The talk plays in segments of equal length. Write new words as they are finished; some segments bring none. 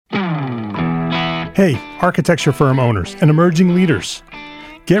Hey, architecture firm owners and emerging leaders.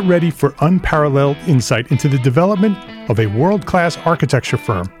 Get ready for unparalleled insight into the development of a world-class architecture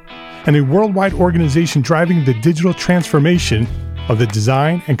firm and a worldwide organization driving the digital transformation of the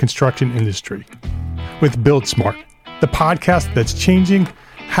design and construction industry. With Build Smart, the podcast that's changing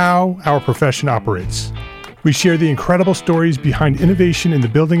how our profession operates. We share the incredible stories behind innovation in the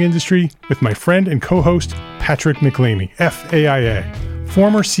building industry with my friend and co-host, Patrick McLamey, FAIA,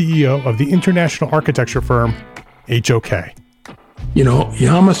 former CEO of the international architecture firm, HOK. You know,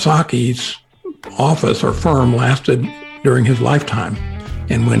 Yamasaki's office or firm lasted during his lifetime.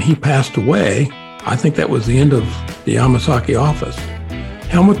 And when he passed away, I think that was the end of the Yamasaki office.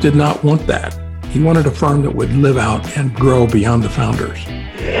 Helmut did not want that. He wanted a firm that would live out and grow beyond the founders.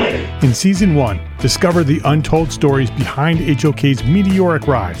 In Season 1, discover the untold stories behind HOK's meteoric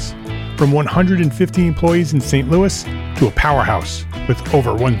rise, from 150 employees in St. Louis to a powerhouse with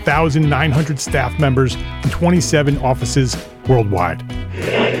over 1,900 staff members and 27 offices worldwide.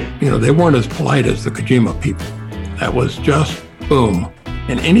 You know, they weren't as polite as the Kojima people. That was just boom.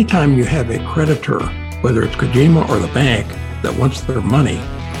 And anytime you have a creditor, whether it's Kojima or the bank, that wants their money,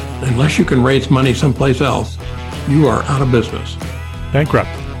 unless you can raise money someplace else, you are out of business. Bankrupt.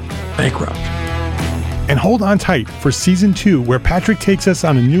 And hold on tight for Season 2, where Patrick takes us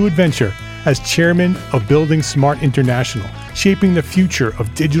on a new adventure as chairman of Building Smart International, shaping the future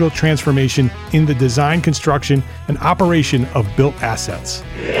of digital transformation in the design, construction, and operation of built assets.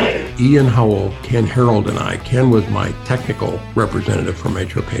 Ian Howell, Ken Harold, and I, Ken was my technical representative from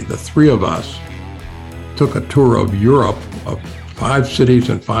HOK. The three of us took a tour of Europe of 5 cities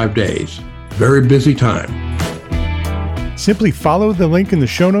in 5 days. Very busy time. Simply follow the link in the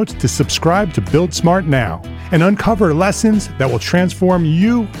show notes to subscribe to Build Smart now and uncover lessons that will transform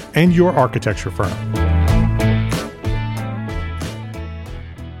you and your architecture firm.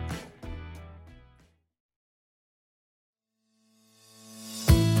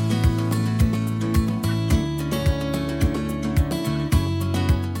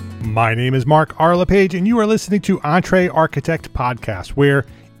 My name is Mark R. LePage, and you are listening to EntreArchitect Podcast, where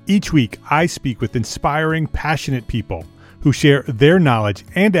each week I speak with inspiring, passionate people who share their knowledge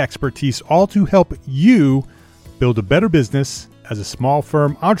and expertise, all to help you build a better business as a small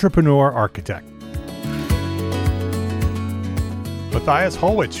firm entrepreneur architect. Matthias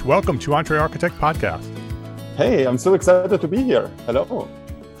Holwich, welcome to EntreArchitect Podcast. Hey, I'm so excited to be here. Hello.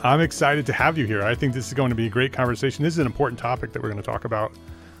 I'm excited to have you here. I think this is going to be a great conversation. This is an important topic that we're going to talk about,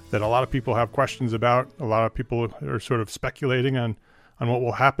 that a lot of people have questions about. A lot of people are sort of speculating on what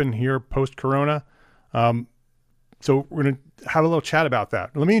will happen here post-corona. So we're going to have a little chat about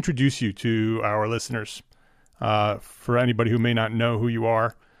that. Let me introduce you to our listeners. For anybody who may not know who you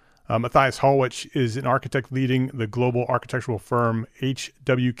are, Matthias Holwich is an architect leading the global architectural firm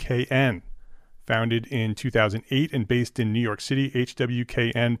HWKN. Founded in 2008 and based in New York City,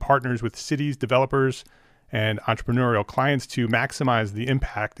 HWKN partners with cities, developers, and entrepreneurial clients to maximize the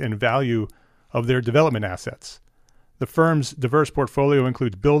impact and value of their development assets. The firm's diverse portfolio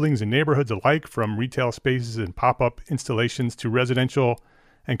includes buildings and neighborhoods alike, from retail spaces and pop-up installations to residential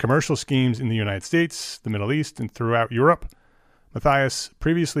and commercial schemes in the United States, the Middle East, and throughout Europe. Matthias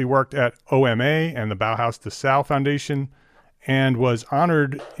previously worked at OMA and the Bauhaus de Sal Foundation and was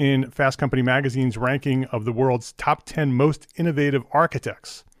honored in Fast Company magazine's ranking of the world's top 10 most innovative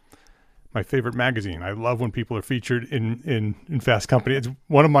architects. My favorite magazine. I love when people are featured in Fast Company. It's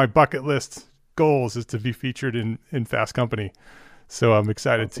one of my bucket list goals is to be featured in Fast Company. So I'm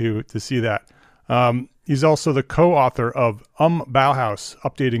excited to see that. He's also the co-author of Bauhaus,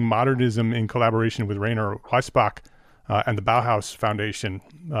 Updating Modernism in collaboration with Rainer Weissbach and the Bauhaus Foundation.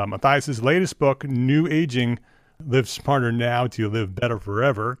 Matthias's latest book, New Aging, Live Smarter Now to Live Better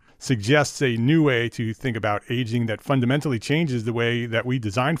Forever, suggests a new way to think about aging that fundamentally changes the way that we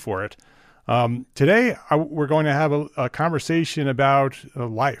design for it. Today, we're going to have a conversation about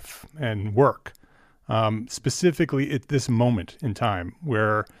life and work, specifically at this moment in time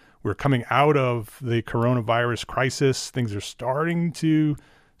where we're coming out of the coronavirus crisis. Things are starting to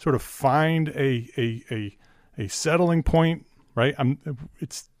sort of find a settling point, right?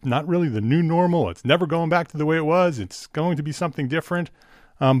 It's not really the new normal. It's never going back to the way it was. It's going to be something different.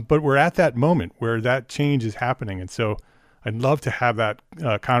 But we're at that moment where that change is happening. And so I'd love to have that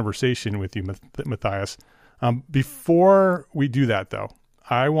conversation with you, Matthias. Before we do that, though,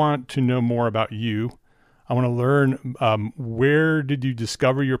 I want to know more about you. I want to learn where did you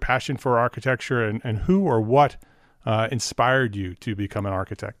discover your passion for architecture, and who or what inspired you to become an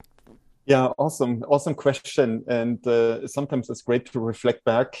architect? Yeah, awesome question. And sometimes it's great to reflect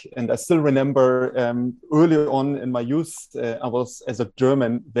back. And I still remember early on in my youth, I was, as a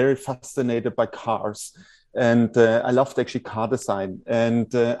German, very fascinated by cars. And I loved actually car design.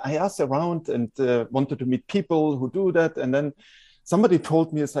 And I asked around and wanted to meet people who do that. And then somebody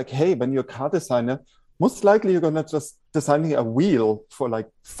told me, it's like, hey, when you're a car designer, most likely you're going to just designing a wheel for like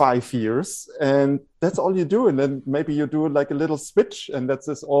 5 years. And that's all you do. And then maybe you do like a little switch, and that's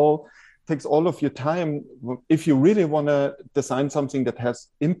just all takes all of your time. If you really want to design something that has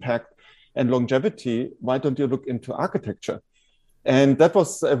impact and longevity, why don't you look into architecture? And that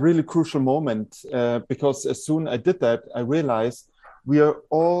was a really crucial moment because as soon as I did that, I realized we are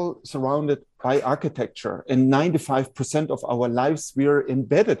all surrounded by architecture, and 95% of our lives we are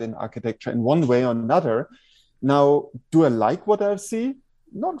embedded in architecture in one way or another. Now, do I like what I see?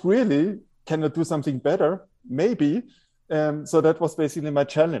 Not really. Can I do something better? Maybe. So that was basically my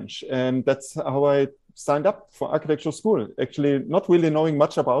challenge. And that's how I signed up for architectural school. Actually, not really knowing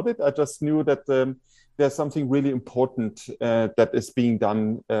much about it. I just knew that there's something really important that is being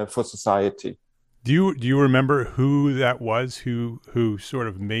done for society. Do you remember who that was who sort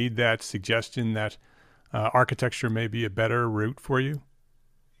of made that suggestion that architecture may be a better route for you?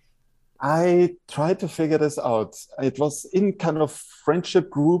 I tried to figure this out. It was in kind of friendship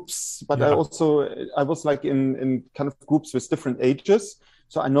groups, but Yeah. I was like in kind of groups with different ages.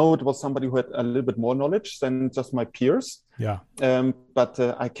 So I know it was somebody who had a little bit more knowledge than just my peers. Yeah. But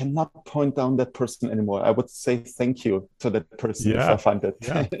I cannot point down that person anymore. I would say thank you to that person if Yeah. I find it.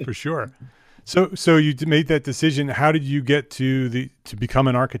 Yeah, for sure. So you made that decision. How did you get to become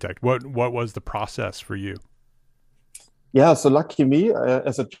an architect? What was the process for you? Yeah, so lucky me,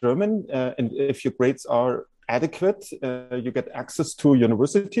 as a German, and if your grades are adequate, you get access to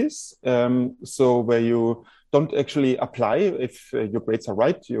universities. So where you don't actually apply if your grades are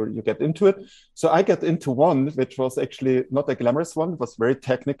right, you get into it. So I got into one, which was actually not a glamorous one. It was very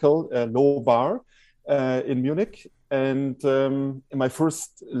technical, low bar in Munich. And my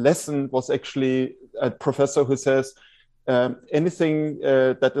first lesson was actually a professor who says, anything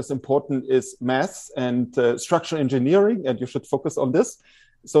that is important is math and structural engineering, and you should focus on this.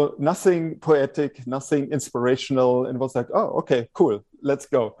 So nothing poetic, nothing inspirational, and it was like, oh, okay, cool, let's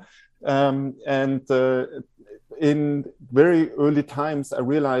go. In very early times, I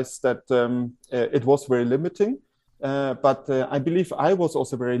realized that it was very limiting. But I believe I was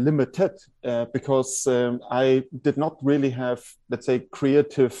also very limited because I did not really have, let's say,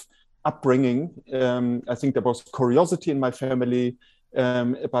 creative upbringing. I think there was curiosity in my family,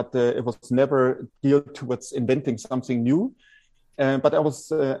 but it was never geared towards inventing something new. But I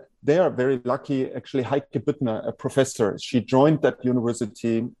was there very lucky, actually. Heike Büttner, a professor, she joined that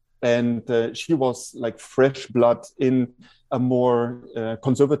university, and she was like fresh blood in a more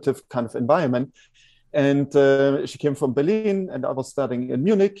conservative kind of environment. And she came from Berlin, and I was studying in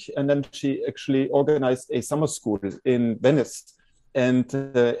Munich. And then she actually organized a summer school in Venice. And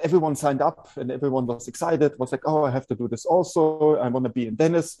everyone signed up, and everyone was excited, was like, oh, I have to do this also. I want to be in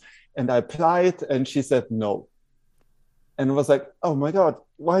Venice. And I applied, and she said no. And I was like, oh my God,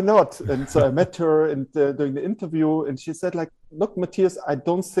 why not? And so I met her and during the interview, and she said, like, look, Matthias, I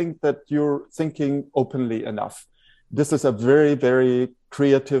don't think that you're thinking openly enough. This is a very, very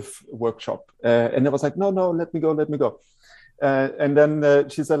creative workshop. And I was like, no, let me go. And then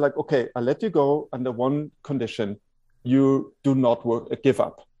she said, like, okay, I'll let you go under one condition. You do not give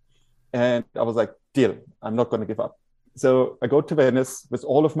up. And I was like, deal, I'm not going to give up. So I go to Venice with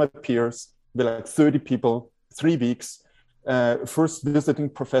all of my peers. We're like 30 people, 3 weeks. First visiting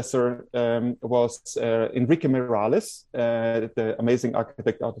professor was Enrique Miralles, the amazing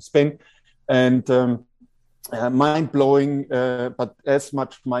architect out of Spain. And mind-blowing, but as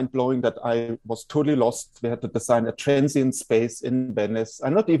much mind-blowing that I was totally lost. We had to design a transient space in Venice. I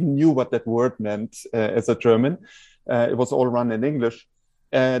not even knew what that word meant as a German. It was all run in English.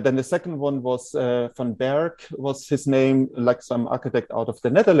 Then the second one was Van Berg, was his name, like some architect out of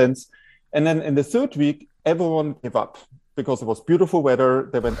the Netherlands. And then in the third week, everyone gave up because it was beautiful weather.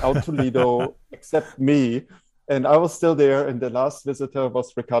 They went out to Lido, except me. And I was still there. And the last visitor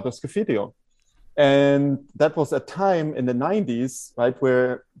was Riccardo Scofidio. And that was a time in the 90s, right,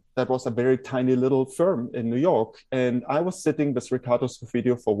 where that was a very tiny little firm in New York. And I was sitting with Riccardo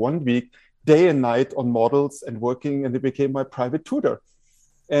Scofidio for 1 week, day and night on models and working, and he became my private tutor.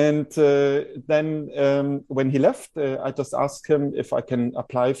 And then when he left, I just asked him if I can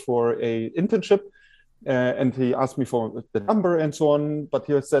apply for a internship. And he asked me for the number and so on. But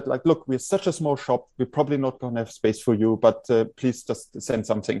he said, like, look, we're such a small shop. We're probably not going to have space for you, but please just send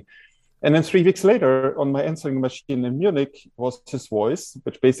something. And then 3 weeks later, on my answering machine in Munich was his voice,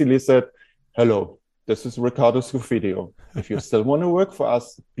 which basically said, "Hello, this is Ricardo Scofidio. If you still want to work for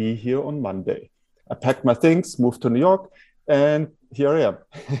us, be here on Monday." I packed my things, moved to New York, and here I am.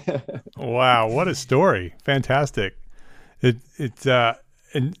 Wow, what a story! Fantastic.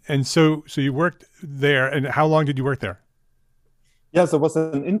 So you worked there, and how long did you work there? Yeah, so it was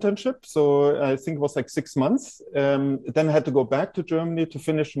an internship. So I think it was like 6 months. Then I had to go back to Germany to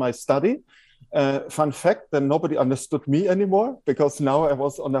finish my study. Fun fact, then nobody understood me anymore because now I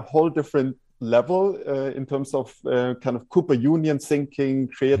was on a whole different level in terms of kind of Cooper Union thinking,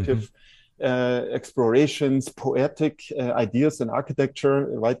 creative explorations, poetic ideas in architecture,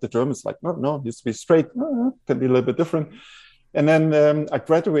 right? The Germans like, no, needs to be straight, can be a little bit different. And then I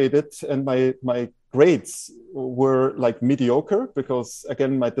graduated and my grades were like mediocre because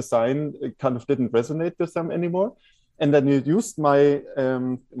again, my design kind of didn't resonate with them anymore. And then I used my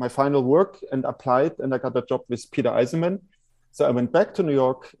final work and applied, and I got a job with Peter Eisenman. So I went back to New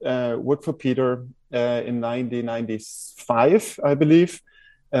York, worked for Peter in 1995, I believe.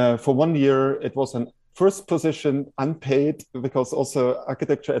 For 1 year, it was an first position, unpaid, because also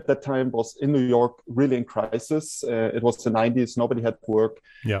architecture at that time was in New York really in crisis. It was the 90s, nobody had work.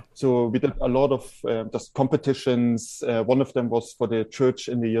 Yeah. So we did a lot of just competitions. One of them was for the church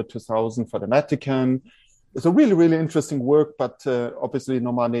in the year 2000 for the Vatican. It's a really, really interesting work, but obviously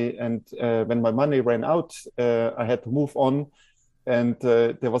no money. And when my money ran out, I had to move on. And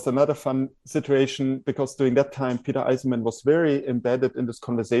there was another fun situation because during that time, Peter Eisenman was very embedded in this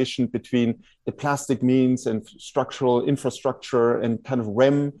conversation between the plastic means and structural infrastructure, and kind of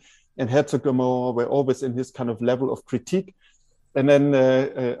Rem and Herzog-Gomorrah were always in his kind of level of critique. And then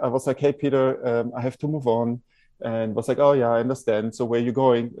I was like, "Hey, Peter, I have to move on." And was like, "Oh yeah, I understand. So where are you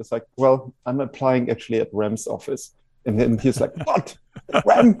going?" It's like, "Well, I'm applying actually at Rem's office." And then he's like, "What?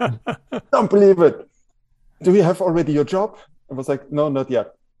 Rem? Don't believe it. Do you have already your job?" I was like, "No, not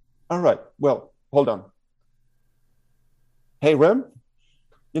yet." "All right, well, hold on. Hey, Rem,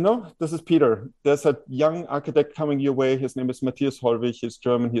 this is Peter. There's a young architect coming your way. His name is Matthias Hollwig. He's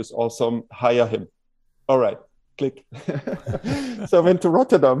German. He's awesome. Hire him." "All right." Click. So I went to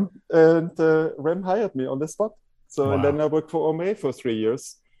Rotterdam and Rem hired me on the spot. So, wow. And then I worked for Orme for 3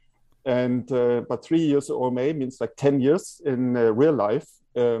 years. And but 3 years at Orme means like 10 years in real life,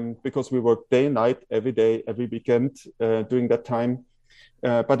 because we worked day and night, every day, every weekend during that time.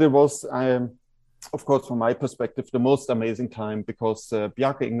 But it was, of course, from my perspective, the most amazing time because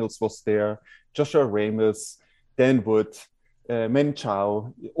Bjarke Ingels was there, Joshua Ramis, Dan Wood, Men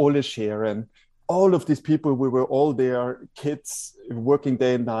Chao, Ole Scheren. All of these people, we were all there, kids working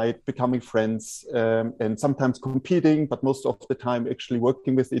day and night, becoming friends, and sometimes competing, but most of the time actually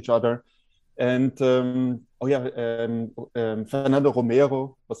working with each other. And Fernando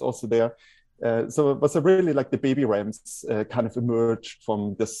Romero was also there. So it was a really like the baby Rams kind of emerged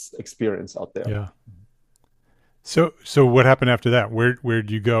from this experience out there. Yeah. So what happened after that? Where'd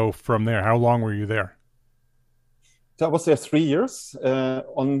you go from there? How long were you there? So I was there 3 years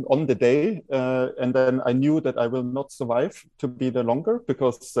on the day, and then I knew that I will not survive to be there longer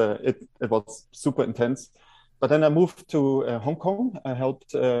because it was super intense. But then I moved to Hong Kong. I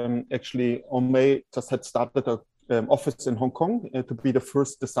helped actually Orme just had started an office in Hong Kong to be the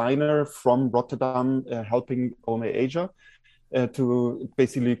first designer from Rotterdam, helping Orme Asia to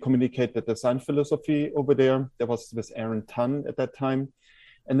basically communicate the design philosophy over there. That was with Aaron Tan at that time.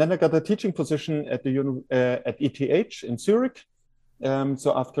 And then I got a teaching position at ETH in Zurich.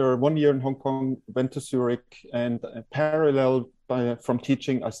 So after 1 year in Hong Kong, went to Zurich, and parallel from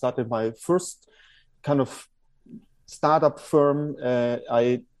teaching, I started my first kind of startup firm.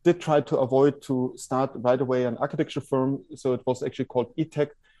 I did try to avoid to start right away an architecture firm. So it was actually called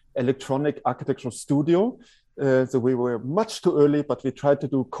ETech Electronic Architectural Studio. So we were much too early, but we tried to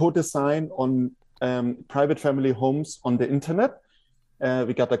do co-design on private family homes on the internet.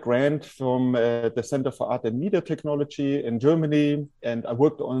 We got a grant from the Center for Art and Media Technology in Germany, and I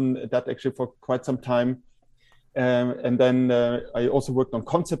worked on that actually for quite some time. And then I also worked on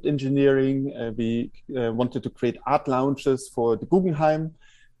concept engineering. We wanted to create art lounges for the Guggenheim.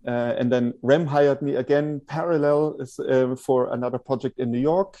 And then Rem hired me again parallel for another project in New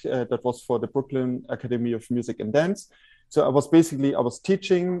York that was for the Brooklyn Academy of Music and Dance. So I was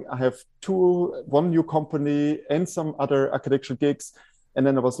teaching. I have one new company and some other architectural gigs. And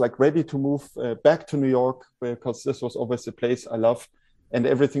then I was like ready to move back to New York because this was always a place I love, and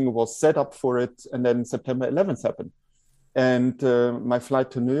everything was set up for it. And then September 11th happened. And my flight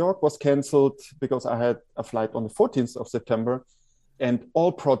to New York was canceled because I had a flight on the 14th of September. And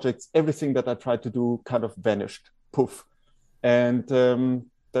all projects, everything that I tried to do kind of vanished, poof. And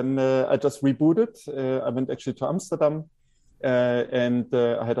then I just rebooted. I went actually to Amsterdam, and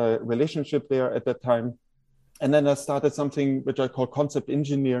I had a relationship there at that time. And then I started something which I call concept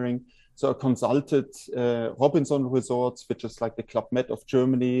engineering. So I consulted Robinson Resorts, which is like the Club Med of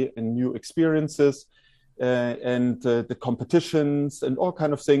Germany, and new experiences and the competitions and all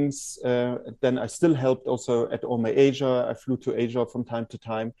kind of things. Then I still helped also at OMA Asia. I flew to Asia from time to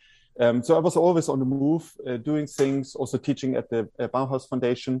time. So I was always on the move, doing things, also teaching at the Bauhaus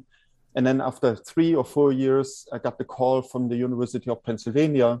Foundation. And then after 3 or 4 years, I got the call from the University of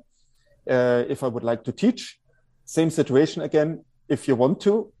Pennsylvania if I would like to teach. Same situation again. If you want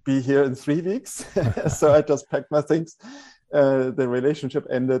to be here in 3 weeks. So I just packed my things. The relationship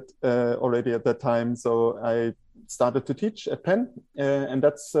ended already at that time. So I started to teach at Penn. And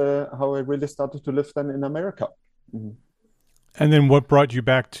that's how I really started to live then in America. Mm-hmm. And then what brought you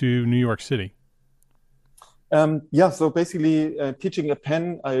back to New York City? So basically teaching at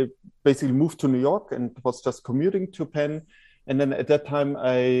Penn, I basically moved to New York and was just commuting to Penn. And then at that time,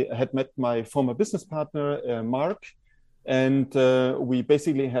 I had met my former business partner, Mark, and we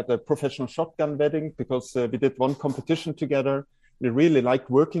basically had a professional shotgun wedding because we did one competition together. We really liked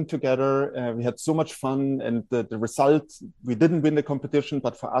working together. We had so much fun, and the result, we didn't win the competition,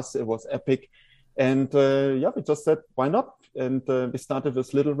 but for us, it was epic. And we just said, why not? And we started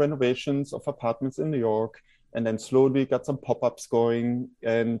with little renovations of apartments in New York, and then slowly got some pop-ups going.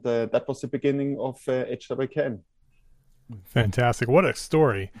 And that was the beginning of HWKN. Fantastic. What a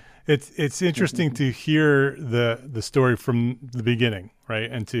story. It's interesting to hear the story from the beginning,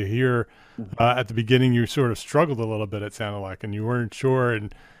 right? And to hear at the beginning, you sort of struggled a little bit, it sounded like, and you weren't sure.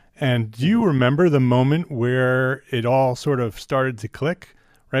 And do you remember the moment where it all sort of started to click,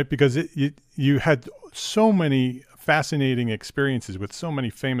 right? Because you had so many fascinating experiences with so many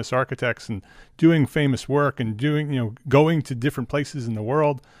famous architects and doing famous work and going to different places in the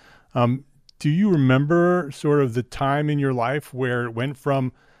world. Do you remember sort of the time in your life where it went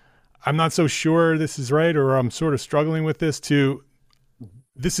from, I'm not so sure this is right, or I'm sort of struggling with this, to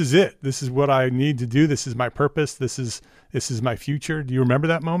this is it. This is what I need to do. This is my purpose. This is my future. Do you remember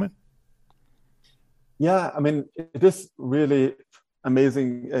that moment? Yeah, I mean, it is really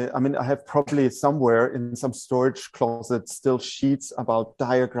amazing. I have probably somewhere in some storage closet still sheets about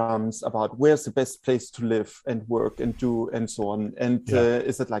diagrams about where's the best place to live and work and do and so on. And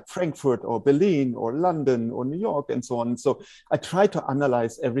is it like Frankfurt or Berlin or London or New York and so on? So I try to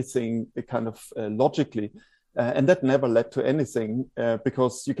analyze everything kind of logically. And that never led to anything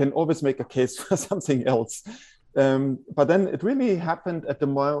because you can always make a case for something else. But then it really happened at the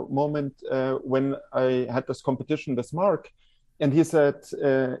moment when I had this competition with Mark. And he said,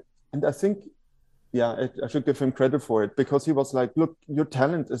 and I think, I should give him credit for it, because he was like, look, your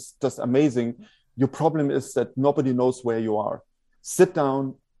talent is just amazing. Your problem is that nobody knows where you are. Sit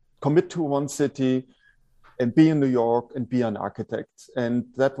down, commit to one city, and be in New York and be an architect. And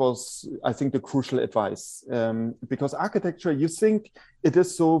that was, I think, the crucial advice. Because architecture, you think it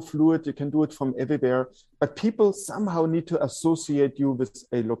is so fluid, you can do it from everywhere, but people somehow need to associate you with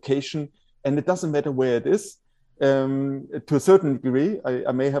a location, and it doesn't matter where it is. To a certain degree,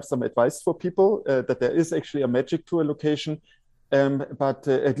 I may have some advice for people that there is actually a magic to a location, but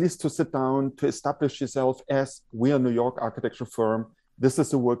at least to sit down, to establish yourself as we are a New York architecture firm. This is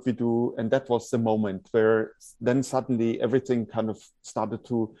the work we do. And that was the moment where then suddenly everything kind of started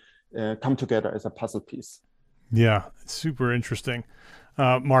to come together as a puzzle piece. Yeah, it's super interesting.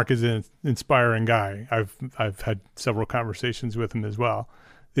 Mark is an inspiring guy. I've had several conversations with him as well.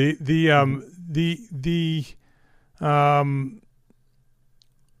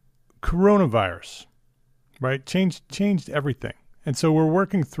 Coronavirus, right? Changed everything. And so we're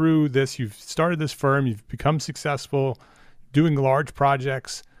working through this. You've started this firm, you've become successful doing large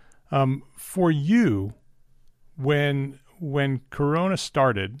projects. For you, when Corona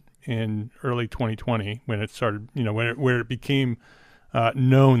started in early 2020, when it started, where it became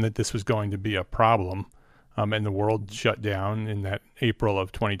known that this was going to be a problem, and the world shut down in that April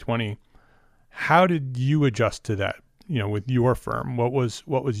of 2020, how did you adjust to that, with your firm? What was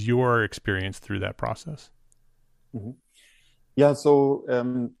your experience through that process? Mm-hmm. Yeah, so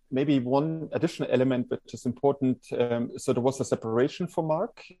maybe one additional element which is important. So there was a separation for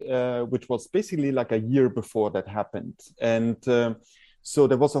Mark, which was basically like a year before that happened. And so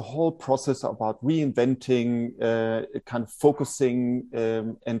there was a whole process about reinventing, kind of focusing,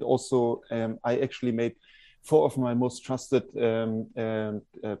 and also I actually made 4 of my most trusted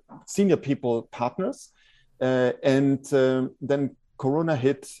senior people partners. And then Corona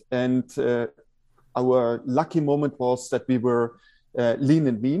hit, and our lucky moment was that we were lean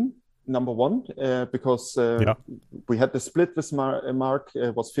and mean. number one because we had the split with Mark.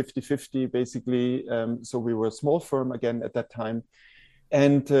 It was 50-50 basically. So we were a small firm again at that time.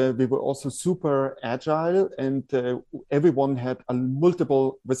 And we were also super agile, and everyone had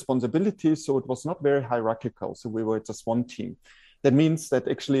multiple responsibilities. So it was not very hierarchical. So we were just one team. That means that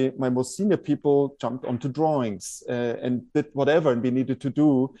actually my most senior people jumped onto drawings and did whatever we needed to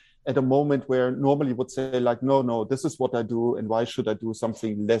do at a moment where normally would say like, no, this is what I do. And why should I do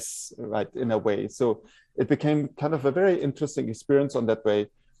something less, right, in a way? So it became kind of a very interesting experience on that way.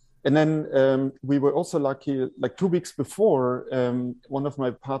 And then we were also lucky, like 2 weeks before, one of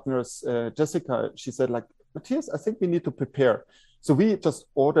my partners, Jessica, she said like, Matthias, I think we need to prepare. So we just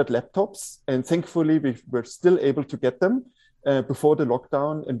ordered laptops, and thankfully we were still able to get them before the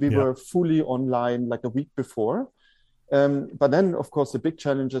lockdown, and we were fully online like a week before. But then, of course, the big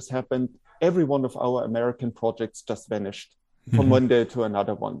challenges happened. Every one of our American projects just vanished from one day to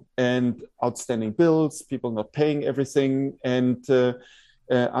another one, and outstanding bills, people not paying everything. And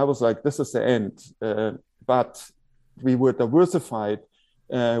I was like, this is the end. But we were diversified.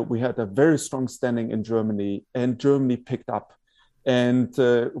 We had a very strong standing in Germany, and Germany picked up. And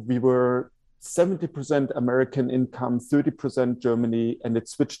we were 70% American income, 30% Germany, and it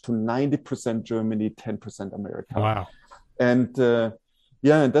switched to 90% Germany, 10% America. Wow. And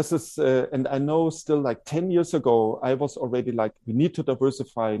this is, and I know still like 10 years ago, I was already like, we need to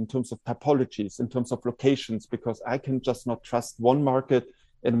diversify in terms of typologies, in terms of locations, because I can just not trust one market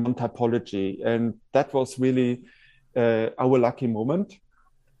and one typology. And that was really our lucky moment.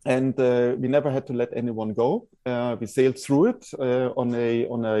 And we never had to let anyone go. We sailed through it on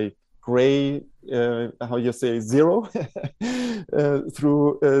a gray, zero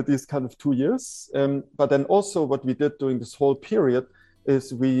through these kind of 2 years. But then also what we did during this whole period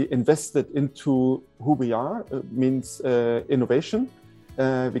is we invested into who we are, means innovation.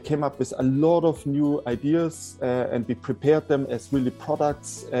 We came up with a lot of new ideas and we prepared them as really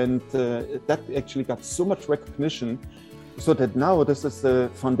products. And that actually got so much recognition, so that now this is the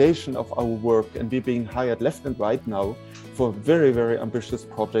foundation of our work, and we're being hired left and right now for very, very ambitious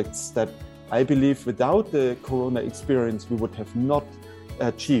projects that I believe without the Corona experience, we would have not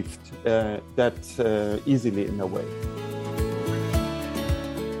achieved that easily in a way.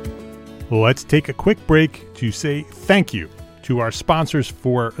 Let's take a quick break to say thank you to our sponsors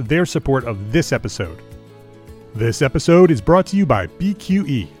for their support of this episode. This episode is brought to you by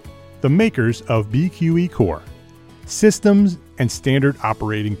BQE, the makers of BQE Core, systems and standard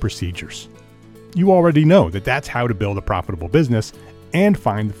operating procedures. You already know that that's how to build a profitable business and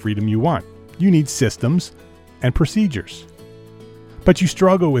find the freedom you want. You need systems and procedures. But you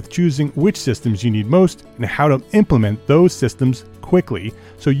struggle with choosing which systems you need most and how to implement those systems quickly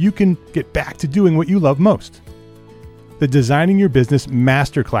so you can get back to doing what you love most. The Designing Your Business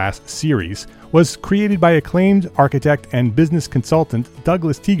Masterclass series was created by acclaimed architect and business consultant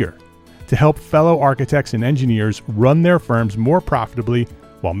Douglas Teager to help fellow architects and engineers run their firms more profitably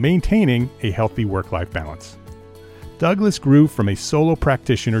while maintaining a healthy work-life balance. Douglas grew from a solo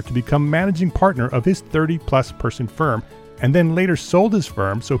practitioner to become managing partner of his 30-plus person firm, and then later sold his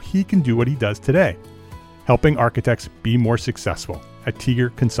firm so he can do what he does today, helping architects be more successful at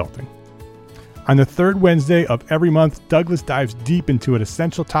Teager Consulting. On the third Wednesday of every month, Douglas dives deep into an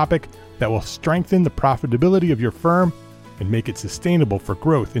essential topic that will strengthen the profitability of your firm and make it sustainable for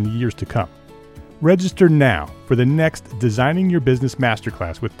growth in the years to come. Register now for the next Designing Your Business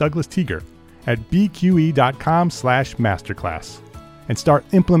Masterclass with Douglas Teager at bqe.com/masterclass and start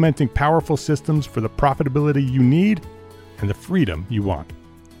implementing powerful systems for the profitability you need and the freedom you want.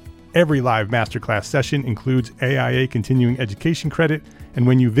 Every live masterclass session includes AIA continuing education credit, and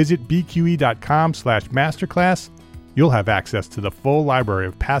when you visit bqe.com/masterclass, you'll have access to the full library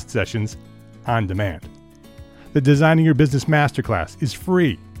of past sessions on demand. The Designing Your Business Masterclass is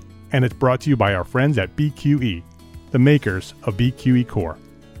free, and it's brought to you by our friends at BQE, the makers of BQE Core,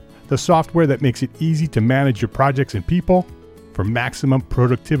 the software that makes it easy to manage your projects and people for maximum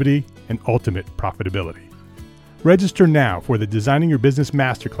productivity and ultimate profitability. Register now for the Designing Your Business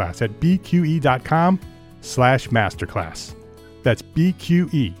Masterclass at bqe.com/masterclass. That's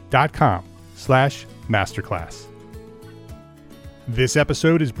bqe.com/masterclass. This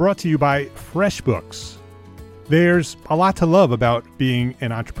episode is brought to you by FreshBooks. There's a lot to love about being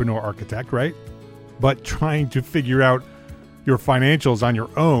an entrepreneur architect, right? But trying to figure out your financials on your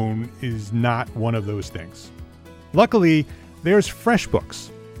own is not one of those things. Luckily, there's FreshBooks,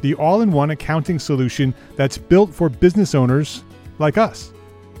 the all-in-one accounting solution that's built for business owners like us.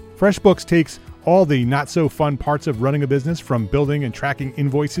 FreshBooks takes all the not-so-fun parts of running a business, from building and tracking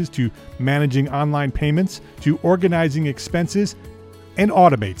invoices to managing online payments to organizing expenses, and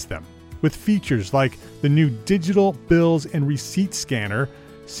automates them with features like the new digital bills and receipt scanner,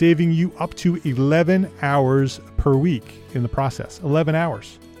 saving you up to 11 hours per week in the process. 11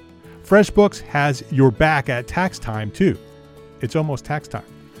 hours. FreshBooks has your back at tax time too. It's almost tax time.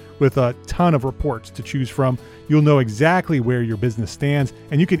 With a ton of reports to choose from, you'll know exactly where your business stands,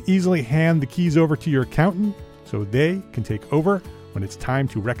 and you can easily hand the keys over to your accountant so they can take over when it's time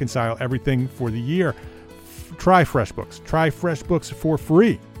to reconcile everything for the year. Try FreshBooks. Try FreshBooks for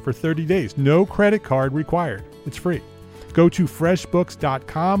free for 30 days. No credit card required. It's free. Go to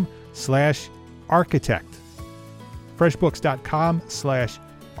freshbooks.com/architect.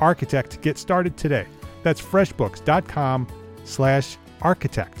 freshbooks.com/architect to get started today. That's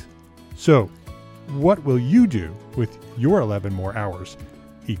freshbooks.com/architect. So, what will you do with your 11 more hours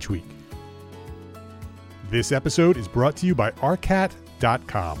each week? This episode is brought to you by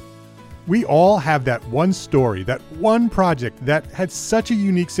arcat.com. We all have that one story, that one project that had such a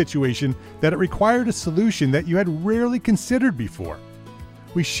unique situation that it required a solution that you had rarely considered before.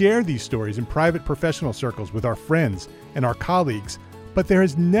 We share these stories in private professional circles with our friends and our colleagues, but there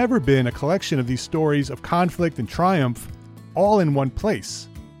has never been a collection of these stories of conflict and triumph all in one place.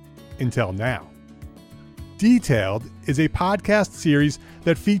 Until now. Detailed is a podcast series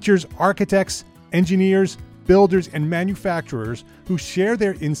that features architects, engineers, builders, and manufacturers who share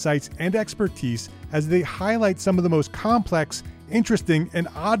their insights and expertise as they highlight some of the most complex, interesting, and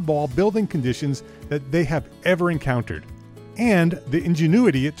oddball building conditions that they have ever encountered, and the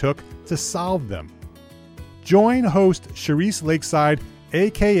ingenuity it took to solve them. Join host Charisse Lakeside,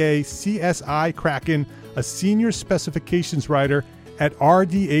 aka CSI Kraken, a senior specifications writer at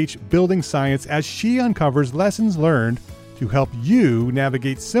RDH Building Science, as she uncovers lessons learned to help you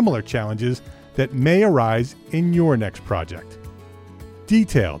navigate similar challenges that may arise in your next project.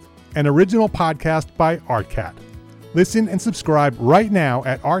 Detailed, an original podcast by ARCAT. Listen and subscribe right now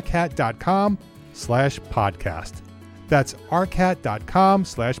at arcat.com/podcast. That's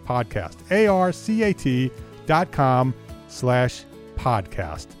arcat.com/podcast.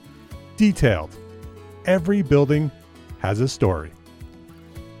 arcat.com/podcast. Detailed. Every building has a story.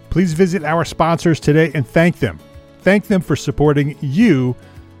 Please visit our sponsors today and thank them. Thank them for supporting you,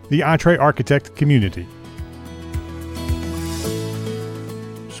 the EntreArchitect community.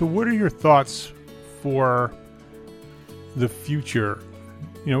 So what are your thoughts for the future?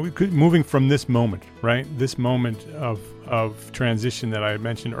 You know, moving from this moment, right? This moment of transition that I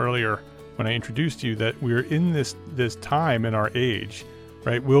mentioned earlier when I introduced you, that we're in this time in our age,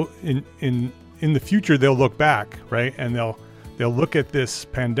 right? We'll in the future they'll look back, right? And they'll look at this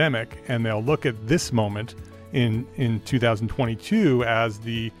pandemic and they'll look at this moment in 2022 as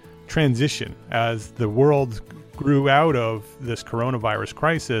the transition, as the world grew out of this coronavirus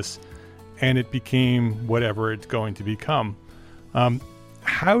crisis and it became whatever it's going to become.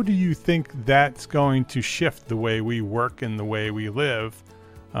 How do you think that's going to shift the way we work and the way we live?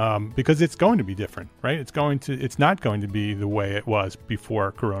 Because it's going to be different, right? It's not going to be the way it was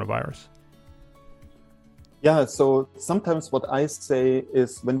before coronavirus. Yeah, so sometimes what I say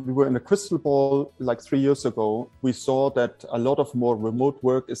is when we were in a crystal ball like 3 years ago, we saw that a lot of more remote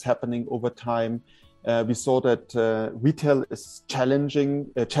work is happening over time. We saw that retail is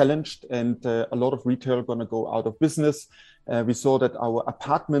challenged and a lot of retail are going to go out of business. We saw that our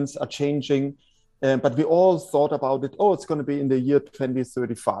apartments are changing, but we all thought about it, it's going to be in the year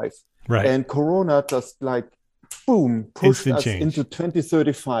 2035. Right. And Corona just boom, pushed Instant us change. into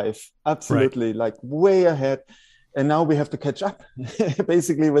 2035. Absolutely, Right. like way ahead. And now we have to catch up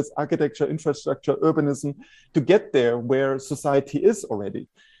basically with architecture, infrastructure, urbanism to get there where society is already.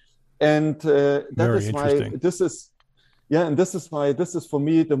 And that is why this is for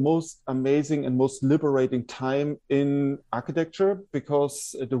me the most amazing and most liberating time in architecture,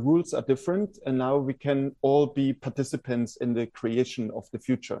 because the rules are different and now we can all be participants in the creation of the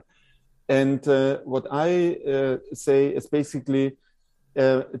future. And what I say is basically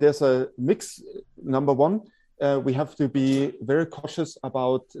there's a mix. Number one, we have to be very cautious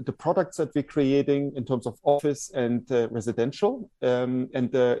about the products that we're creating in terms of office and residential.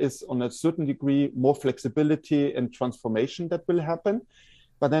 And there is, on a certain degree, more flexibility and transformation that will happen.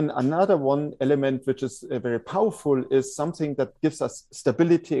 But then another one element, which is very powerful, is something that gives us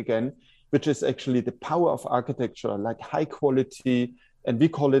stability again, which is actually the power of architecture, like high quality, and we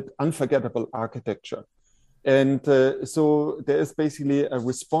call it unforgettable architecture. And so there is basically a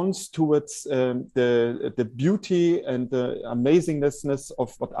response towards the beauty and the amazingness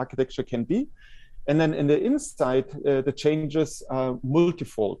of what architecture can be. And then in the inside, the changes are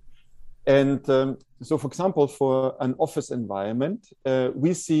multifold. And so, for example, for an office environment,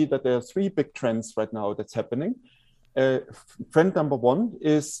 we see that there are three big trends right now that's happening. Trend number one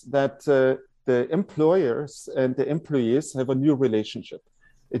is that the employers and the employees have a new relationship.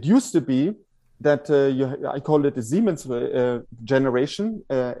 It used to be that I call it the Siemens generation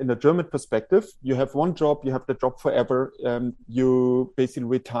in a German perspective. You have one job, you have the job forever. You basically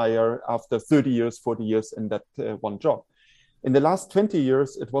retire after 30 years, 40 years in that one job. In the last 20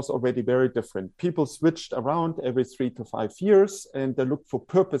 years, it was already very different. People switched around every 3 to 5 years, and they looked for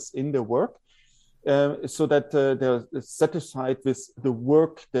purpose in their work so that they're satisfied with the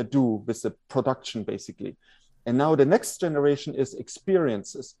work they do, with the production, basically. And now the next generation is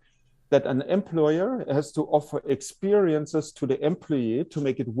experiences, that an employer has to offer experiences to the employee to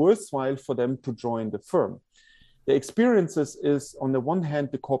make it worthwhile for them to join the firm. The experiences is, on the one hand,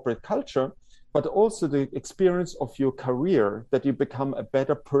 the corporate culture, but also the experience of your career, that you become a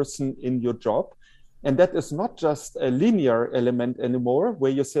better person in your job. And that is not just a linear element anymore,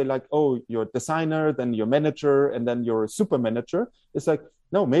 where you say like, oh, you're a designer, then you're manager, and then you're a super manager. It's like,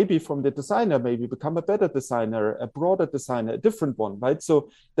 no, maybe from the designer, maybe become a better designer, a broader designer, a different one, right? So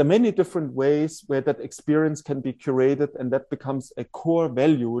there are many different ways where that experience can be curated, and that becomes a core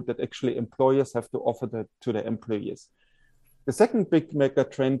value that actually employers have to offer to their employees. The second big mega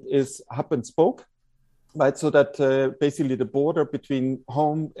trend is hub and spoke, right? So that basically the border between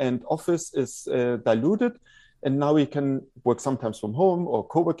home and office is diluted. And now you can work sometimes from home or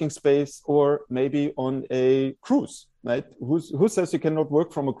co-working space, or maybe on a cruise, right? Who says you cannot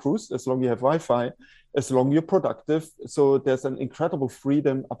work from a cruise as long as you have Wi-Fi, as long as you're productive? So there's an incredible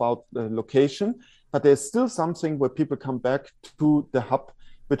freedom about the location, but there's still something where people come back to the hub,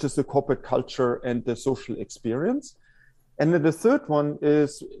 which is the corporate culture and the social experience. And then the third one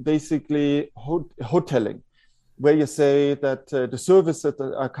is basically hoteling, where you say that the services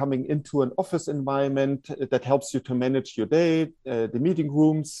that are coming into an office environment that helps you to manage your day, the meeting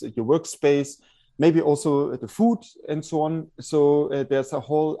rooms, your workspace, maybe also the food and so on. So there's a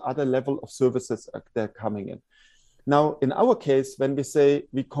whole other level of services that are coming in. Now, in our case, when we say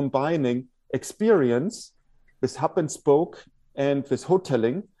we're combining experience with hub and spoke and with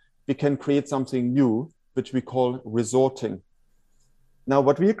hoteling, we can create something new, which we call resorting. Now,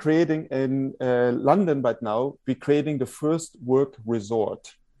 what we're creating in London right now, we're creating the first work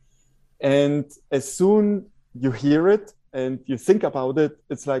resort. And as soon you hear it and you think about it,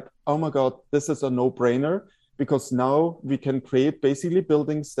 it's like, oh my God, this is a no-brainer, because now we can create basically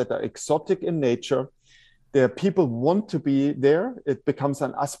buildings that are exotic in nature. There people want to be there. It becomes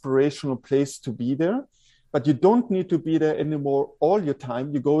an aspirational place to be there. But you don't need to be there anymore all your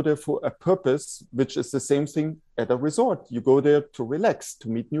time. You go there for a purpose, which is the same thing at a resort. You go there to relax, to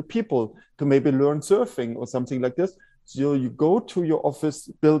meet new people, to maybe learn surfing or something like this. So you go to your office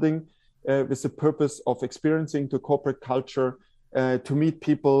building with the purpose of experiencing the corporate culture, to meet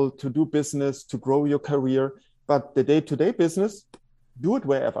people, to do business, to grow your career. But the day-to-day business, do it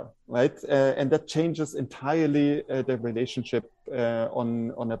wherever, right? And that changes entirely the relationship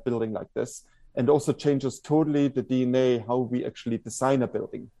on a building like this. And also changes totally the DNA, how we actually design a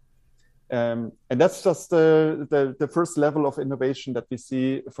building. And that's just the first level of innovation that we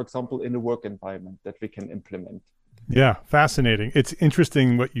see, for example, in the work environment that we can implement. Yeah, fascinating. It's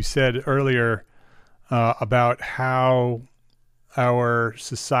interesting what you said earlier about how our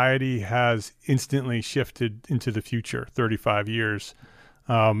society has instantly shifted into the future, 35 years.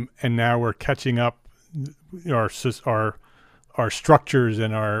 And now we're catching up our structures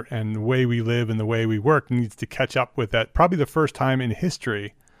and the way we live and the way we work needs to catch up with that. Probably the first time in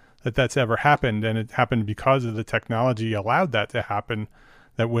history that that's ever happened. And it happened because of the technology allowed that to happen,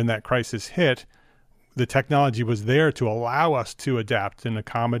 that when that crisis hit, the technology was there to allow us to adapt and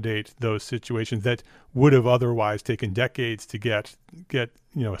accommodate those situations that would have otherwise taken decades to get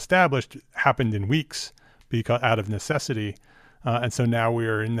established, happened in weeks because out of necessity. And so now we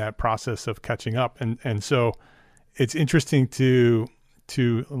are in that process of catching up. And so it's interesting to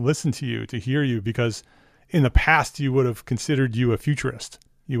listen to you, to hear you, because in the past you would have considered you a futurist.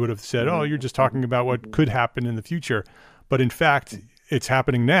 You would have said, oh, you're just talking about what could happen in the future. But in fact, it's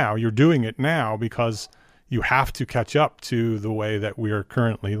happening now. You're doing it now because you have to catch up to the way that we are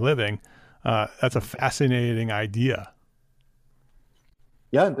currently living. That's a fascinating idea.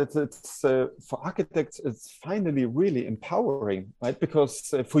 Yeah, it's for architects, it's finally really empowering, right?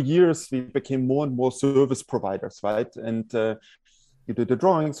 Because for years we became more and more service providers, right? And you do the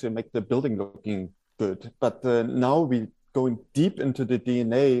drawings, you make the building looking good. But now we're going deep into the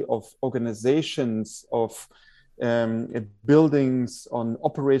DNA of organizations, of buildings, on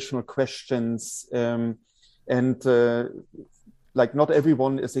operational questions, and like not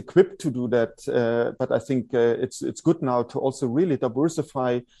everyone is equipped to do that, but I think it's good now to also really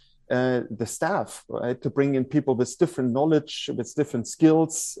diversify the staff, right? To bring in people with different knowledge, with different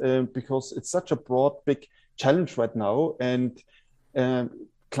skills, because it's such a broad, big challenge right now. And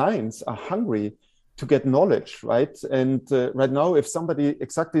clients are hungry to get knowledge, right? And right now, if somebody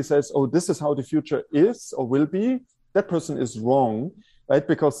exactly says, oh, this is how the future is or will be, that person is wrong, right?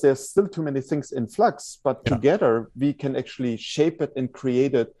 Because there's still too many things in flux, but together we can actually shape it and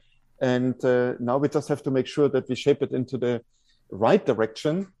create it. And now we just have to make sure that we shape it into the right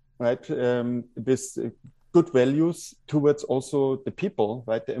direction, right? With good values towards also the people,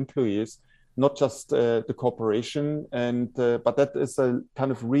 right? The employees, not just the corporation. And but that is a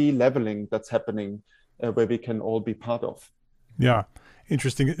kind of re-leveling that's happening where we can all be part of. Yeah,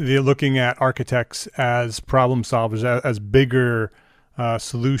 interesting. They're looking at architects as problem solvers, as bigger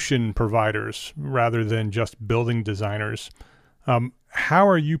solution providers rather than just building designers. How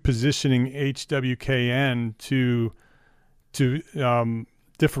are you positioning HWKN to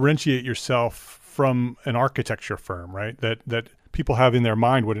differentiate yourself from an architecture firm, right? That people have in their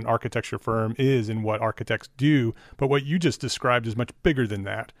mind what an architecture firm is and what architects do, but what you just described is much bigger than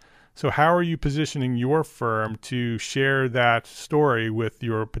that. So how are you positioning your firm to share that story with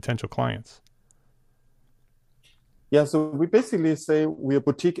your potential clients? Yeah, so we basically say we're a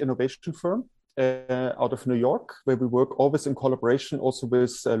boutique innovation firm out of New York, where we work always in collaboration also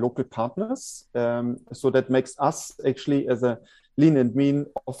with local partners. So that makes us actually as a lean and mean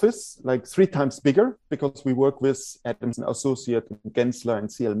office like 3 times bigger, because we work with Adams & Associate, Gensler and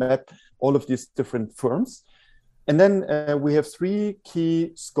CLMAP, all of these different firms. And then we have 3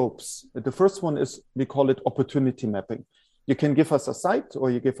 key scopes. The first one is, we call it opportunity mapping. You can give us a site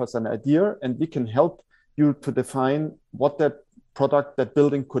or you give us an idea, and we can help you to define what that product, that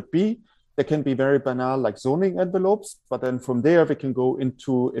building could be. They can be very banal, like zoning envelopes, but then from there we can go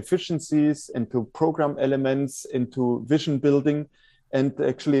into efficiencies, into program elements, into vision building. And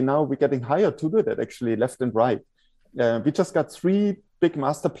actually now we're getting hired to do that, actually, left and right. We just got 3 big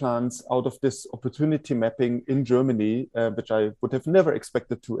master plans out of this opportunity mapping in Germany, which I would have never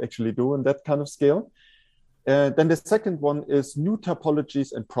expected to actually do on that kind of scale. Then the second one is new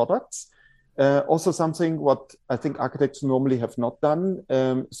typologies and products. Also something what I think architects normally have not done.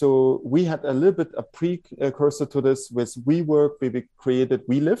 So we had a little bit a precursor to this with WeWork, where we created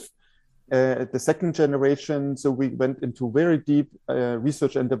WeLive, the second generation. So we went into very deep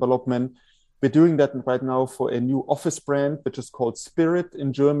research and development. We're doing that right now for a new office brand, which is called Spirit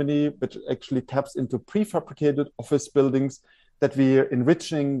in Germany, which actually taps into prefabricated office buildings that we are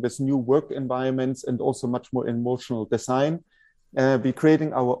enriching with new work environments and also much more emotional design. We're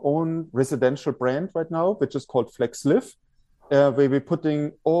creating our own residential brand right now, which is called FlexLive, where we're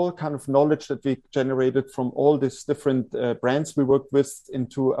putting all kind of knowledge that we generated from all these different brands we work with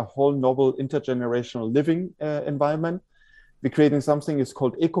into a whole novel intergenerational living environment. We're creating something is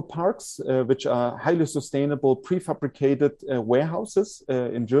called eco parks, which are highly sustainable prefabricated warehouses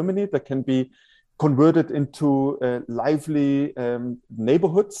in Germany that can be converted into lively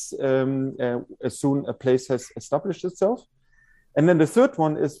neighborhoods as soon a place has established itself. And then the third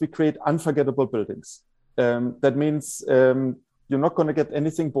one is we create unforgettable buildings. That means you're not going to get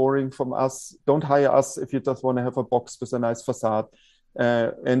anything boring from us. Don't hire us if you just want to have a box with a nice facade.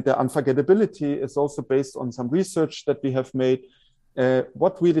 And the unforgettability is also based on some research that we have made.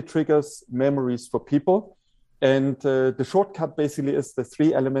 What really triggers memories for people? And the shortcut basically is the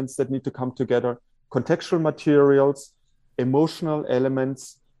 3 elements that need to come together: contextual materials, emotional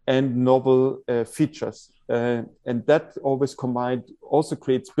elements, and novel features. And that always combined also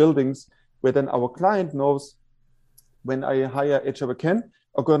creates buildings where then our client knows, when I hire HWKN,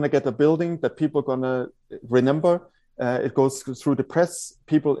 I'm going to get a building that people are going to remember. It goes through the press,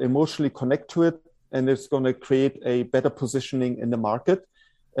 people emotionally connect to it, and it's going to create a better positioning in the market,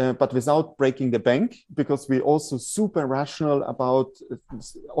 but without breaking the bank, because we're also super rational about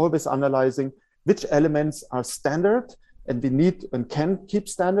always analyzing which elements are standard and we need and can keep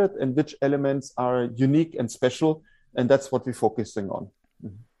standard, and which elements are unique and special. And that's what we're focusing on.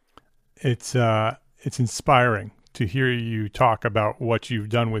 It's inspiring to hear you talk about what you've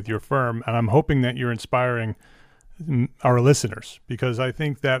done with your firm. And I'm hoping that you're inspiring our listeners, because I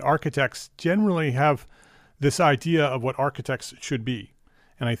think that architects generally have this idea of what architects should be.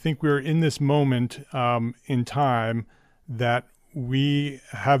 And I think we're in this moment in time that we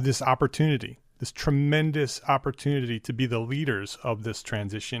have this opportunity, this tremendous opportunity to be the leaders of this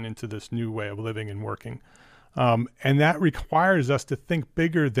transition into this new way of living and working. And that requires us to think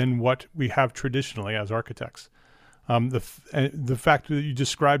bigger than what we have traditionally as architects. The fact that you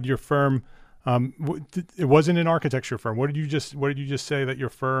described your firm, it wasn't an architecture firm. What did you just say that your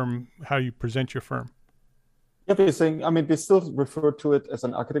firm, how you present your firm? Yeah, we're saying, I mean, we still refer to it as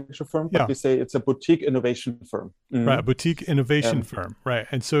an architecture firm, but Yeah. we say it's a boutique innovation firm. Right, a boutique innovation firm, right?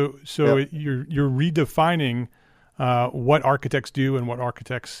 And so Yeah. you're redefining what architects do and what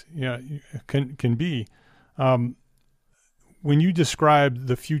architects can be. When you describe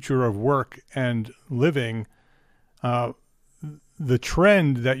the future of work and living, the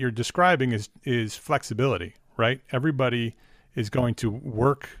trend that you're describing is flexibility, right? Everybody is going to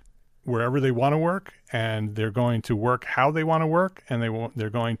work wherever they want to work, and they're going to work how they want to work, and they're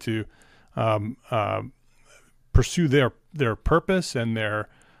going to pursue their purpose, and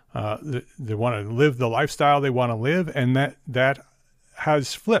they want to live the lifestyle they want to live, and that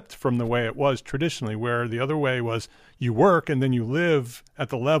has flipped from the way it was traditionally, where the other way was you work and then you live at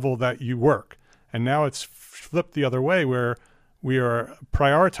the level that you work, and now it's flipped the other way, where we are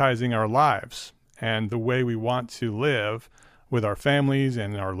prioritizing our lives and the way we want to live with our families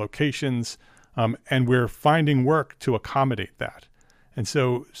and our locations, and we're finding work to accommodate that. And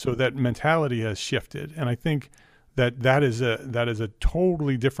so that mentality has shifted, and I think that is a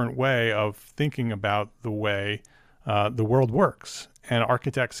totally different way of thinking about the way the world works. And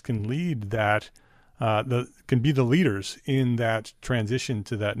architects can lead that, can be the leaders in that transition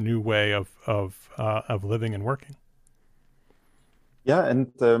to that new way of living and working. Yeah,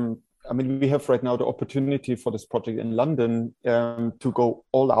 and I mean, we have right now the opportunity for this project in London to go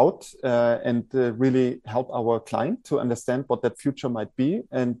all out and really help our client to understand what that future might be.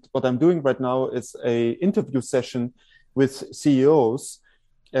 And what I'm doing right now is a interview session with CEOs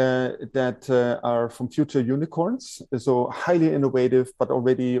that are from future unicorns, so highly innovative, but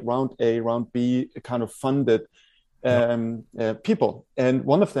already round A, round B kind of funded people. And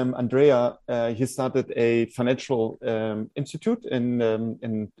one of them, Andrea, he started a financial institute in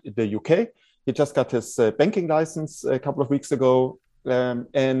the UK. He just got his banking license a couple of weeks ago.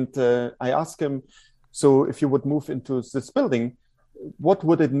 And I asked him, so if you would move into this building, what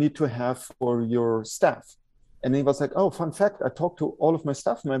would it need to have for your staff? And he was like, oh, fun fact, I talked to all of my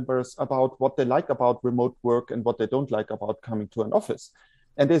staff members about what they like about remote work and what they don't like about coming to an office.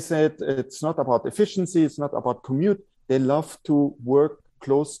 And they said it's not about efficiency, it's not about commute. They love to work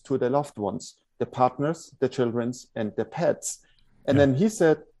close to their loved ones, their partners, their children, and their pets. And then he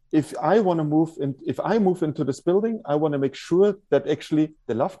said, if I move into this building, I want to make sure that actually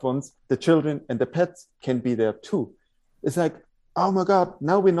the loved ones, the children, and the pets can be there too. It's like, oh my God,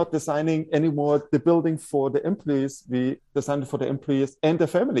 now we're not designing anymore the building for the employees. We designed it for the employees and their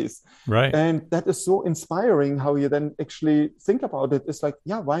families. Right. And that is so inspiring how you then actually think about it. It's like,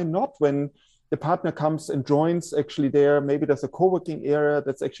 yeah, why not? When the partner comes and joins actually there, maybe there's a co-working area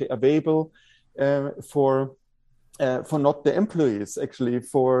that's actually available for not the employees, actually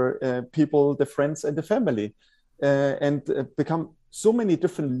for people, the friends and the family, and become so many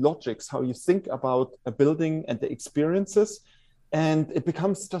different logics, how you think about a building and the experiences. And it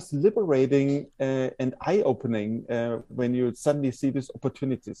becomes just liberating and eye-opening when you suddenly see these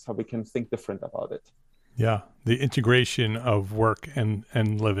opportunities, how we can think different about it. Yeah, the integration of work and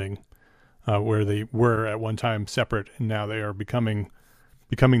living, where they were at one time separate, and now they are becoming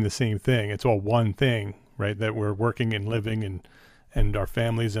the same thing. It's all one thing, right? That we're working and living, and our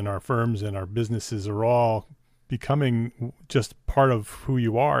families and our firms and our businesses are all becoming just part of who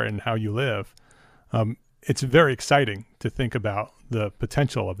you are and how you live. It's very exciting to think about the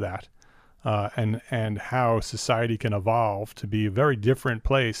potential of that, and how society can evolve to be a very different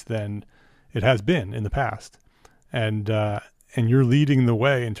place than it has been in the past. And you're leading the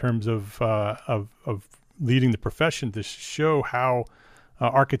way in terms of leading the profession to show how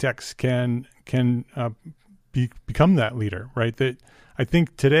architects can become that leader, right? That I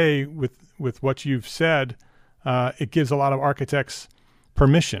think today with what you've said, it gives a lot of architects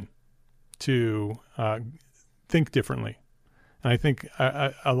permission to think differently. And I think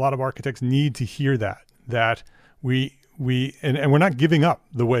a lot of architects need to hear that we we're not giving up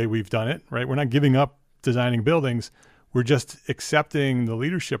the way we've done it, right? We're not giving up designing buildings. We're just accepting the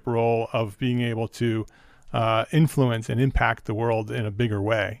leadership role of being able to influence and impact the world in a bigger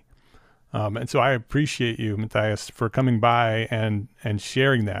way. And so I appreciate you, Matthias, for coming by and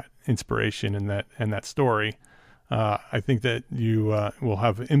sharing that inspiration and that story. I think that you will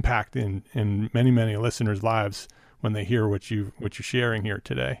have impact in many, many listeners' lives when they hear what you're sharing here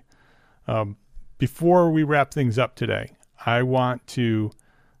today. Before we wrap things up today, I want to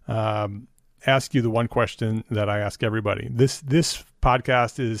ask you the one question that I ask everybody. This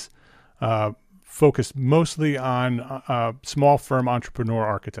podcast is focused mostly on small firm entrepreneur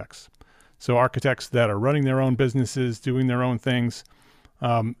architects. So architects that are running their own businesses, doing their own things.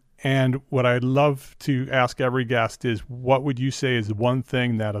 And what I'd love to ask every guest is, what would you say is one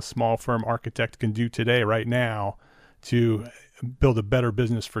thing that a small firm architect can do today, right now, to build a better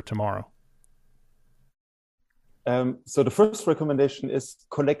business for tomorrow? So the first recommendation is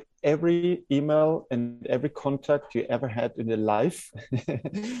collect every email and every contact you ever had in your life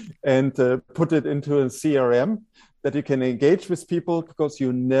and put it into a CRM that you can engage with people, because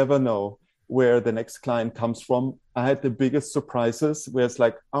you never know where the next client comes from. I had the biggest surprises where it's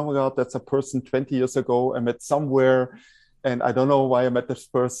like, oh my God, that's a person 20 years ago I met somewhere, and I don't know why I met this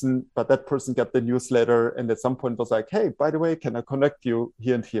person, but that person got the newsletter and at some point was like, hey, by the way, can I connect you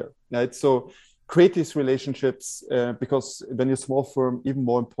here and here? Right? So create these relationships, because when you're a small firm, even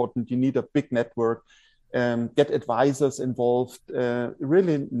more important, you need a big network. Get advisors involved.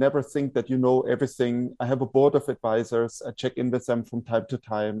 Really never think that you know everything. I have a board of advisors. I check in with them from time to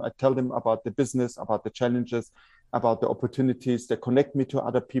time. I tell them about the business, about the challenges, about the opportunities. They connect me to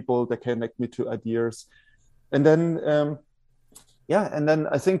other people. They connect me to ideas. And then,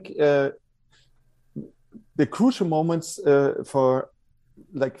 I think the crucial moments for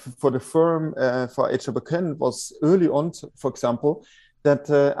the firm, for H.W. Buchanan, was early on, for example,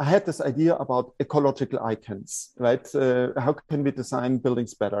 that I had this idea about ecological icons, right? How can we design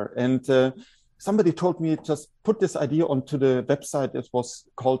buildings better? And somebody told me, just put this idea onto the website. It was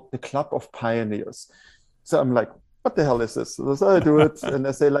called the Club of Pioneers. So I'm like, what the hell is this? So I do it. And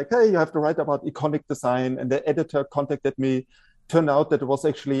I say like, hey, you have to write about iconic design. And the editor contacted me. Turned out that it was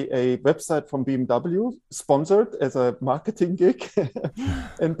actually a website from BMW sponsored as a marketing gig.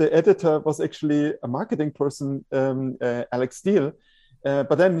 And the editor was actually a marketing person, Alex Steele.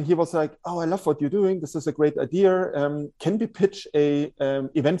 But then he was like, oh, I love what you're doing. This is a great idea. Can we pitch a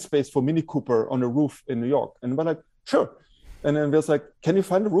event space for Mini Cooper on a roof in New York? And we're like, sure. And then we was like, can you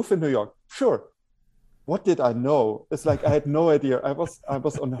find a roof in New York? Sure. What did I know? It's like, I had no idea. I was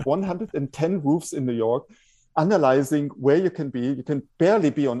on 110 roofs in New York, analyzing where you can be. You can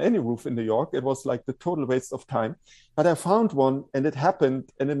barely be on any roof in New York. It was like the total waste of time. But I found one, and it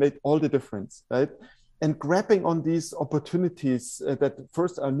happened, and it made all the difference, right? And grabbing on these opportunities that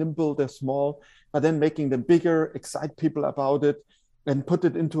first are nimble, they're small, but then making them bigger, excite people about it, and put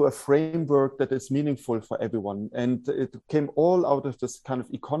it into a framework that is meaningful for everyone. And it came all out of this kind of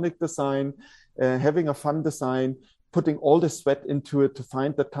iconic design, having a fun design, putting all the sweat into it to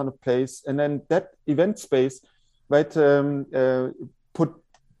find that kind of place. And then that event space, right, put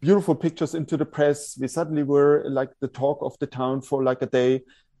beautiful pictures into the press. We suddenly were like the talk of the town for like a day.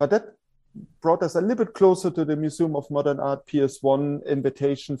 But that brought us a little bit closer to the Museum of Modern Art PS1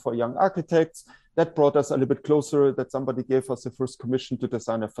 invitation for young architects. That brought us a little bit closer, that somebody gave us the first commission to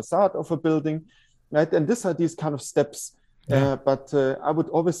design a facade of a building, right? And these are these kind of steps. Yeah. But I would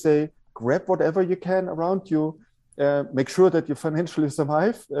always say, grab whatever you can around you. Make sure that you financially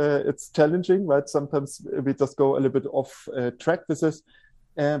survive. It's challenging, right? Sometimes we just go a little bit off track with this,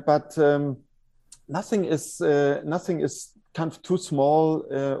 but nothing is kind of too small,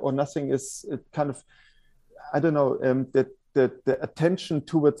 or nothing is kind of, I don't know, the attention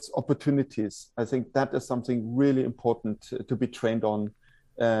towards opportunities. I think that is something really important to be trained on,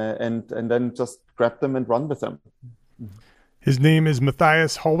 and then just grab them and run with them. His name is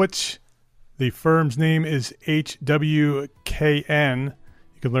Matthias Hollwich. The firm's name is HWKN.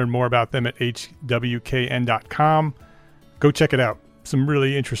 You can learn more about them at hwkn.com. Go check it out. Some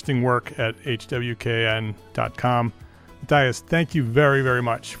really interesting work at hwkn.com. Matthias, thank you very, very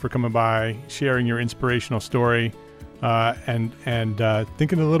much for coming by, sharing your inspirational story, and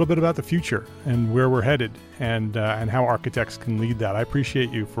thinking a little bit about the future and where we're headed, and how architects can lead that. I appreciate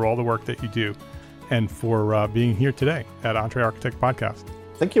you for all the work that you do, and for being here today at EntreArchitect Podcast.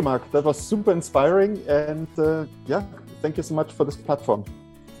 Thank you, Mark. That was super inspiring. And thank you so much for this platform.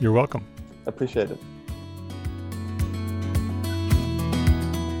 You're welcome. Appreciate it.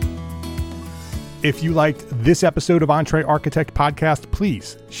 If you liked this episode of EntreArchitect Podcast,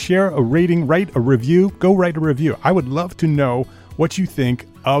 please share a rating, write a review. Go write a review. I would love to know what you think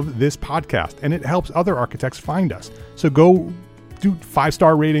of this podcast, and it helps other architects find us. So go do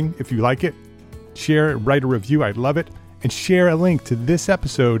 5-star rating if you like it. Share, write a review. I'd love it. And share a link to this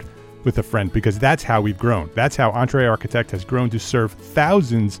episode with a friend, because that's how we've grown. That's how EntreArchitect has grown to serve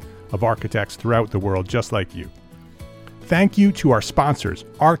thousands of architects throughout the world, just like you. Thank you to our sponsors,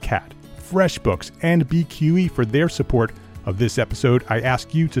 ARCAT, FreshBooks, and BQE for their support of this episode. I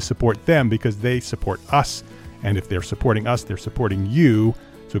ask you to support them because they support us. And if they're supporting us, they're supporting you.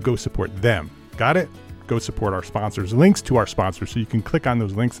 So go support them. Got it? Go support our sponsors. Links to our sponsors, so you can click on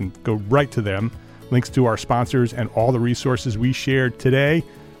those links and go right to them. Links to our sponsors and all the resources we shared today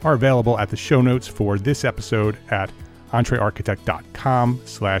are available at the show notes for this episode at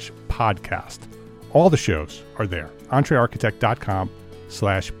entrearchitect.com/podcast. All the shows are there.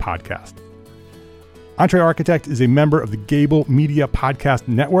 entrearchitect.com/podcast. Entre Architect is a member of the Gable Media Podcast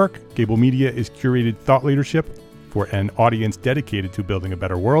Network. Gable Media is curated thought leadership for an audience dedicated to building a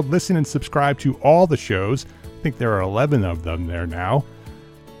better world. Listen and subscribe to all the shows. I think there are 11 of them there now.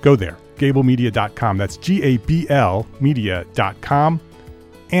 Go there, gablemedia.com. That's GABL media.com.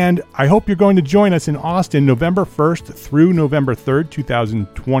 And I hope you're going to join us in Austin November 1st through November 3rd,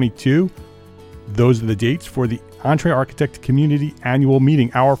 2022. Those are the dates for the Entre Architect Community Annual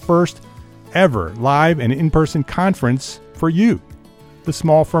Meeting, our first ever live and in-person conference for you, the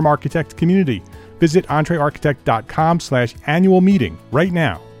small firm architect community. Visit entrearchitect.com/annual meeting right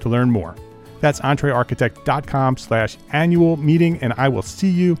now to learn more. That's entrearchitect.com/annual meeting, and I will see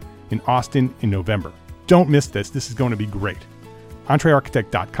you in Austin in November. Don't miss this. This is going to be great.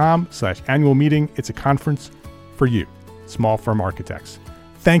 entrearchitect.com/annual meeting. It's a conference for you, small firm architects.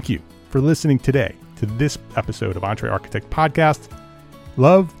 Thank you for listening today to this episode of Entre Architect Podcast.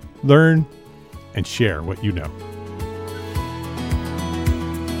 Love, learn, and share what you know.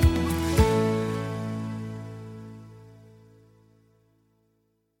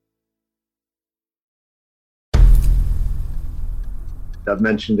 I've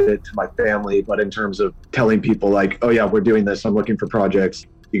mentioned it to my family, but in terms of telling people like, oh yeah, we're doing this, I'm looking for projects,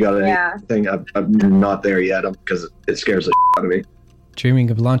 you got anything? I'm not there yet because it scares the out of me. Dreaming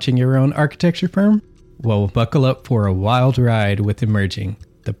of launching your own architecture firm? Well, buckle up for a wild ride with Emerging,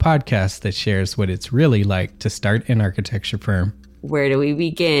 the podcast that shares what it's really like to start an architecture firm. Where do we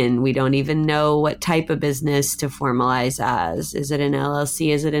begin? We don't even know what type of business to formalize as. Is it an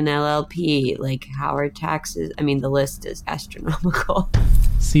LLC? Is it an LLP? Like, how are taxes? I mean, the list is astronomical.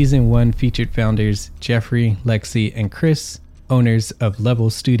 Season 1 featured founders Jeffrey, Lexi, and Chris, owners of Level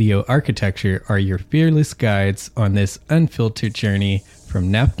Studio Architecture, are your fearless guides on this unfiltered journey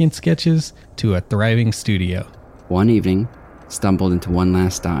from napkin sketches to a thriving studio. One evening, stumbled into one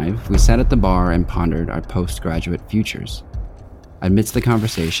last dive, we sat at the bar and pondered our postgraduate futures. Amidst the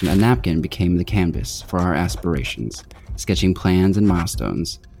conversation, a napkin became the canvas for our aspirations, sketching plans and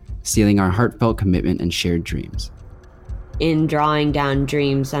milestones, sealing our heartfelt commitment and shared dreams. In drawing down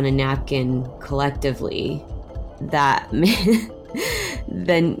dreams on a napkin collectively, that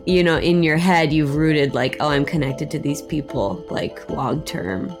then, you know, in your head, you've rooted like, oh, I'm connected to these people, like long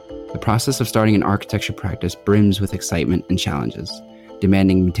term. The process of starting an architecture practice brims with excitement and challenges,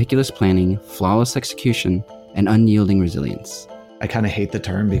 demanding meticulous planning, flawless execution, and unyielding resilience. I kind of hate the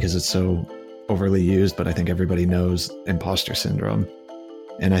term because it's so overly used, but I think everybody knows imposter syndrome.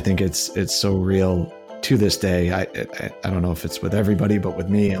 And I think it's so real to this day. I don't know if it's with everybody, but with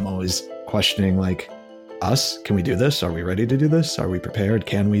me, I'm always questioning like, us, can we do this? Are we ready to do this? Are we prepared?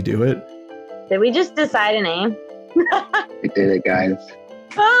 Can we do it? Did we just decide a name? We did it, guys.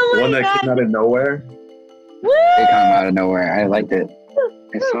 Oh my One that God. came out of nowhere. Woo! It came out of nowhere. I liked it.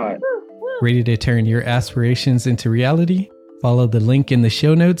 I saw it. Ready to turn your aspirations into reality? Follow the link in the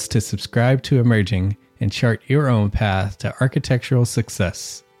show notes to subscribe to Emerging and chart your own path to architectural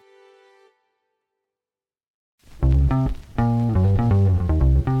success.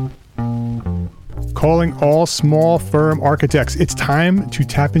 Calling all small firm architects. It's time to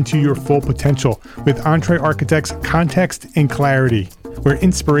tap into your full potential with Entre Architects Context and Clarity, where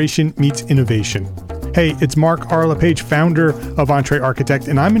inspiration meets innovation. Hey, it's Mark R. LePage, founder of Entre Architect,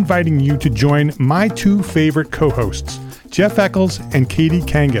 and I'm inviting you to join my two favorite co-hosts, Jeff Eccles and Katie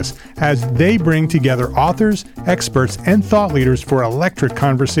Kangas, as they bring together authors, experts, and thought leaders for electric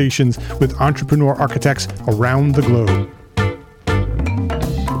conversations with entrepreneur architects around the globe.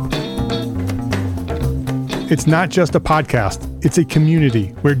 It's not just a podcast, it's a community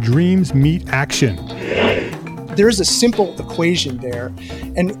where dreams meet action. There is a simple equation there.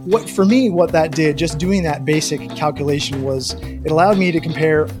 And what that did, just doing that basic calculation, was it allowed me to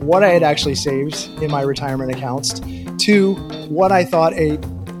compare what I had actually saved in my retirement accounts to what I thought a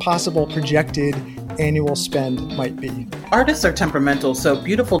possible projected annual spend might be. Artists are temperamental, so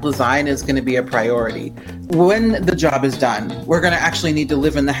beautiful design is going to be a priority. When the job is done, we're going to actually need to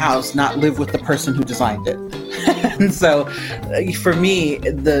live in the house, not live with the person who designed it. And so for me,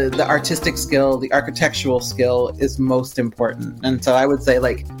 the artistic skill, the architectural skill is most important. And so I would say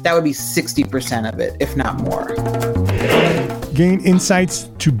like that would be 60% of it, if not more. Gain insights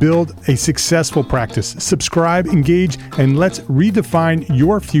to build a successful practice. Subscribe, engage, and let's redefine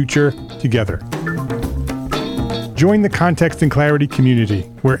your future together. Join the Context and Clarity community,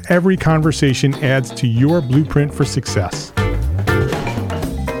 where every conversation adds to your blueprint for success.